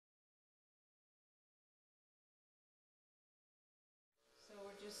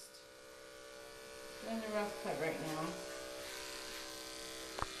just doing the rough cut right now.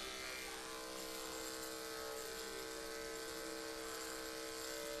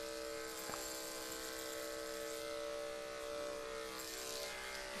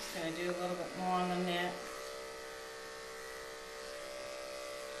 Just going to do a little bit more on the neck.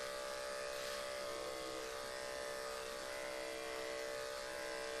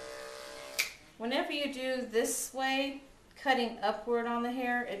 Whenever you do this way, cutting upward on the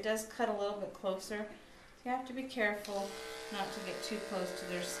hair, it does cut a little bit closer. You have to be careful not to get too close to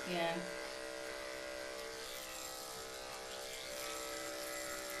their skin.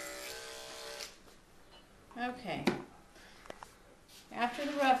 Okay. After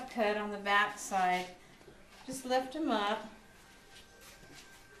the rough cut on the back side, just lift them up.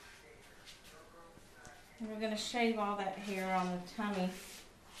 And we're going to shave all that hair on the tummy.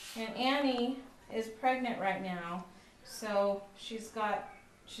 And Annie is pregnant right now, so she's got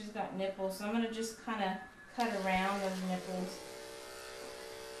nipples. So I'm going to just kind of cut around those nipples.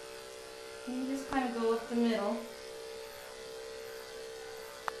 And you just kind of go up the middle.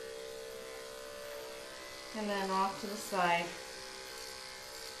 And then off to the side.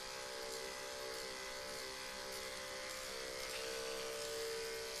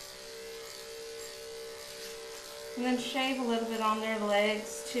 And then shave a little bit on their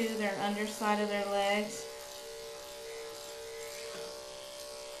legs too, their underside of their legs.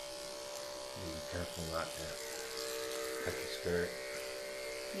 Be careful not to cut the skirt.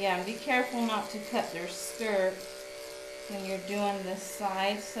 Yeah, and be careful not to cut their skirt when you're doing this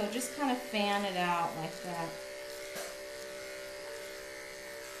side. So just kind of fan it out like that.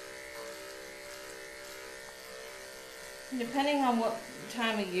 And depending on what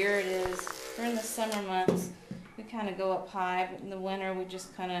time of year it is, during the summer months, we kind of go up high, but in the winter we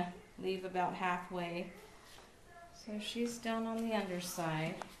just kind of leave about halfway. So she's done on the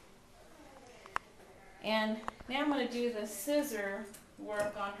underside. And now I'm going to do the scissor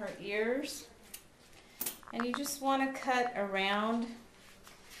work on her ears. And you just want to cut around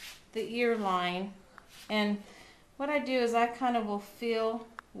the ear line. And what I do is I kind of will feel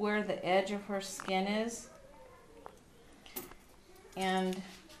where the edge of her skin is. And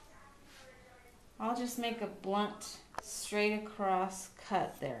I'll just make a blunt, straight across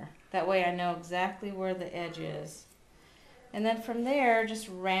cut there. That way I know exactly where the edge is. And then from there, just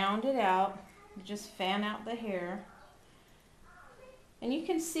round it out. Just fan out the hair. And you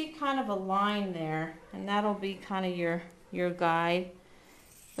can see kind of a line there, and that'll be kind of your guide.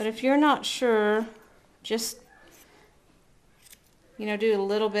 But if you're not sure, just, you know, do a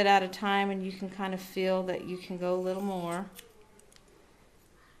little bit at a time, and you can kind of feel that you can go a little more.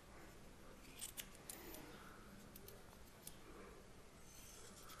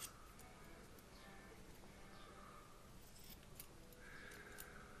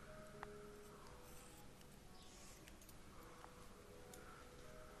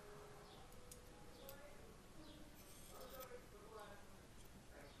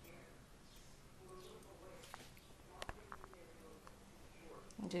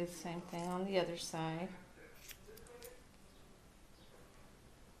 Do the same thing on the other side.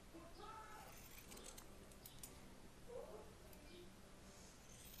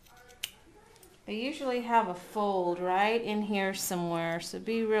 I usually have a fold right in here somewhere, so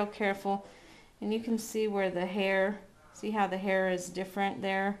be real careful. And you can see where the hair, see how the hair is different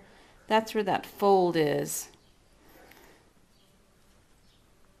there? That's where that fold is.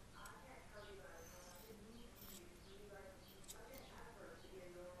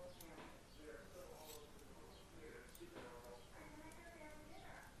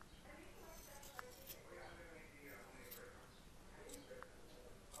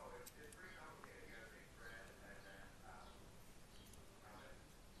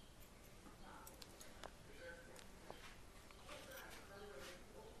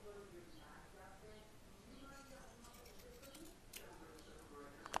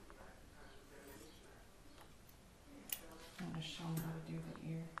 Show them how to do the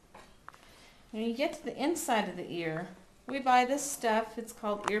ear. When you get to the inside of the ear, we buy this stuff. It's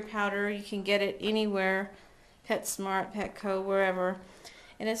called ear powder. You can get it anywhere, PetSmart, Petco, wherever.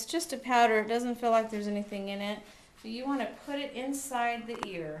 And it's just a powder. It doesn't feel like there's anything in it. So you want to put it inside the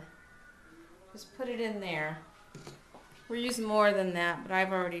ear. Just put it in there. We're using more than that, but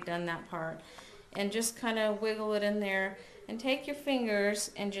I've already done that part. And just kind of wiggle it in there. And take your fingers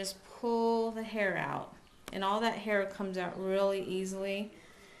and just pull the hair out. And all that hair comes out really easily.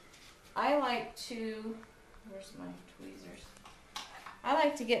 I like to, where's my tweezers? I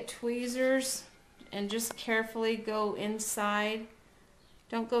like to get tweezers and just carefully go inside.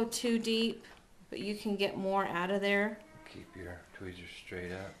 Don't go too deep, but you can get more out of there. Keep your tweezers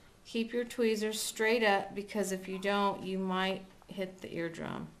straight up. Keep your tweezers straight up, because if you don't, you might hit the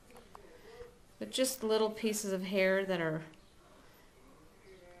eardrum. But just little pieces of hair that are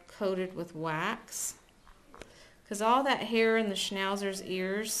coated with wax, because all that hair in the Schnauzer's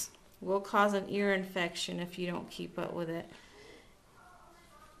ears will cause an ear infection if you don't keep up with it.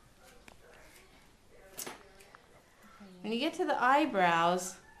 When you get to the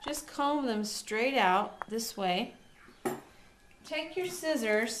eyebrows, just comb them straight out this way. Take your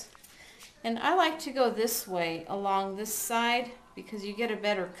scissors, and I like to go this way along this side because you get a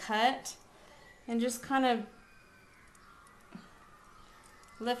better cut, and just kind of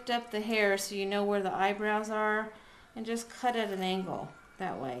lift up the hair so you know where the eyebrows are, and just cut at an angle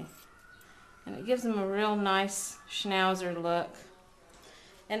that way. And it gives them a real nice Schnauzer look.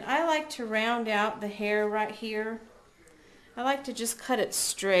 And I like to round out the hair right here. I like to just cut it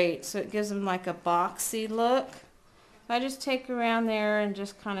straight so it gives them like a boxy look. I just take around there and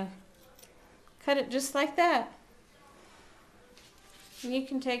just kind of cut it just like that. And you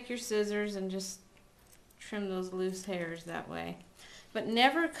can take your scissors and just trim those loose hairs that way. But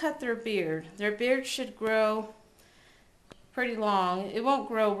never cut their beard. Their beard should grow pretty long. It won't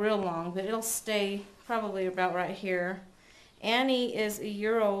grow real long, but it'll stay probably about right here. Annie is a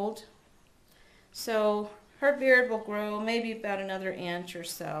year old, so her beard will grow maybe about another inch or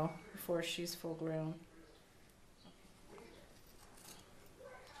so before she's full grown.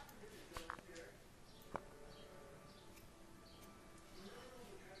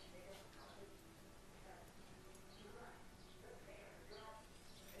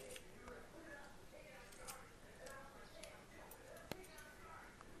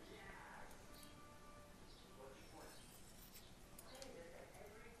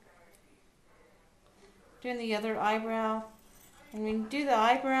 Doing the other eyebrow, and when you do the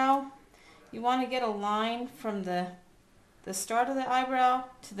eyebrow, you want to get a line from the start of the eyebrow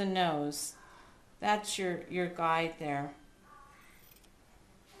to the nose. That's your guide there.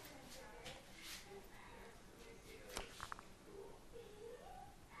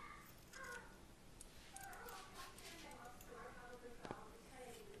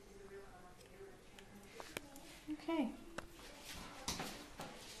 Okay.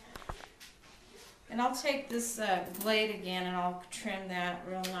 And I'll take this blade again and I'll trim that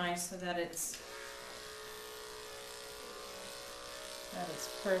real nice so that it's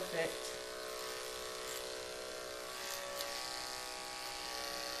perfect.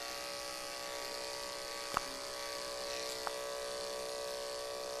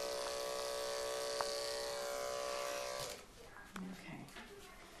 Okay.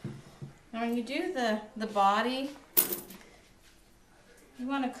 Now when you do the body, you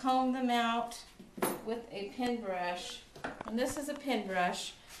want to comb them out with a pin brush, and this is a pin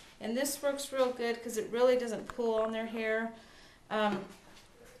brush, and this works real good because it really doesn't pull on their hair. A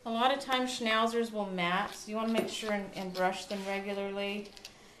lot of times Schnauzers will mat, so you want to make sure and brush them regularly.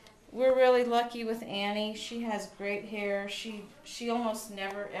 We're really lucky with Annie. She has great hair. She almost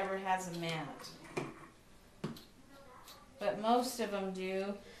never ever has a mat, but most of them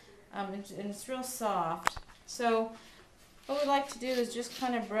do, and it's real soft. So what we like to do is just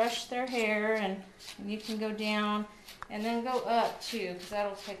kind of brush their hair, and you can go down and then go up too, because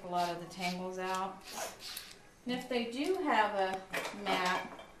that'll take a lot of the tangles out. And if they do have a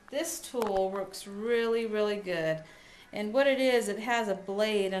mat, this tool works really, really good. And what it is, it has a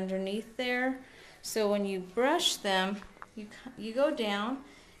blade underneath there. So when you brush them, you go down,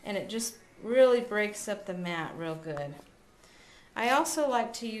 and it just really breaks up the mat real good. I also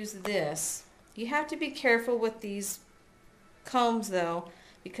like to use this. You have to be careful with these combs though,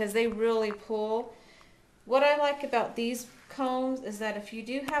 because they really pull. What I like about these combs is that if you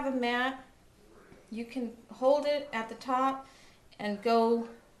do have a mat, you can hold it at the top and go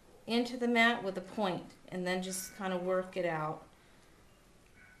into the mat with a point, and then just kind of work it out,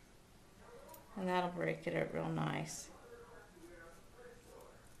 and that'll break it up real nice.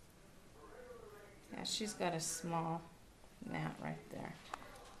 Yeah, she's got a small mat right there.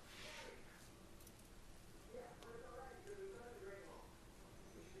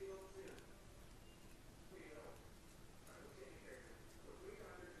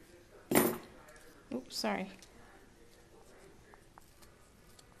 Oops, sorry.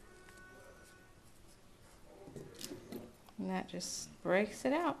 And that just breaks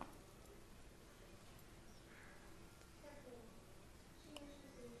it out.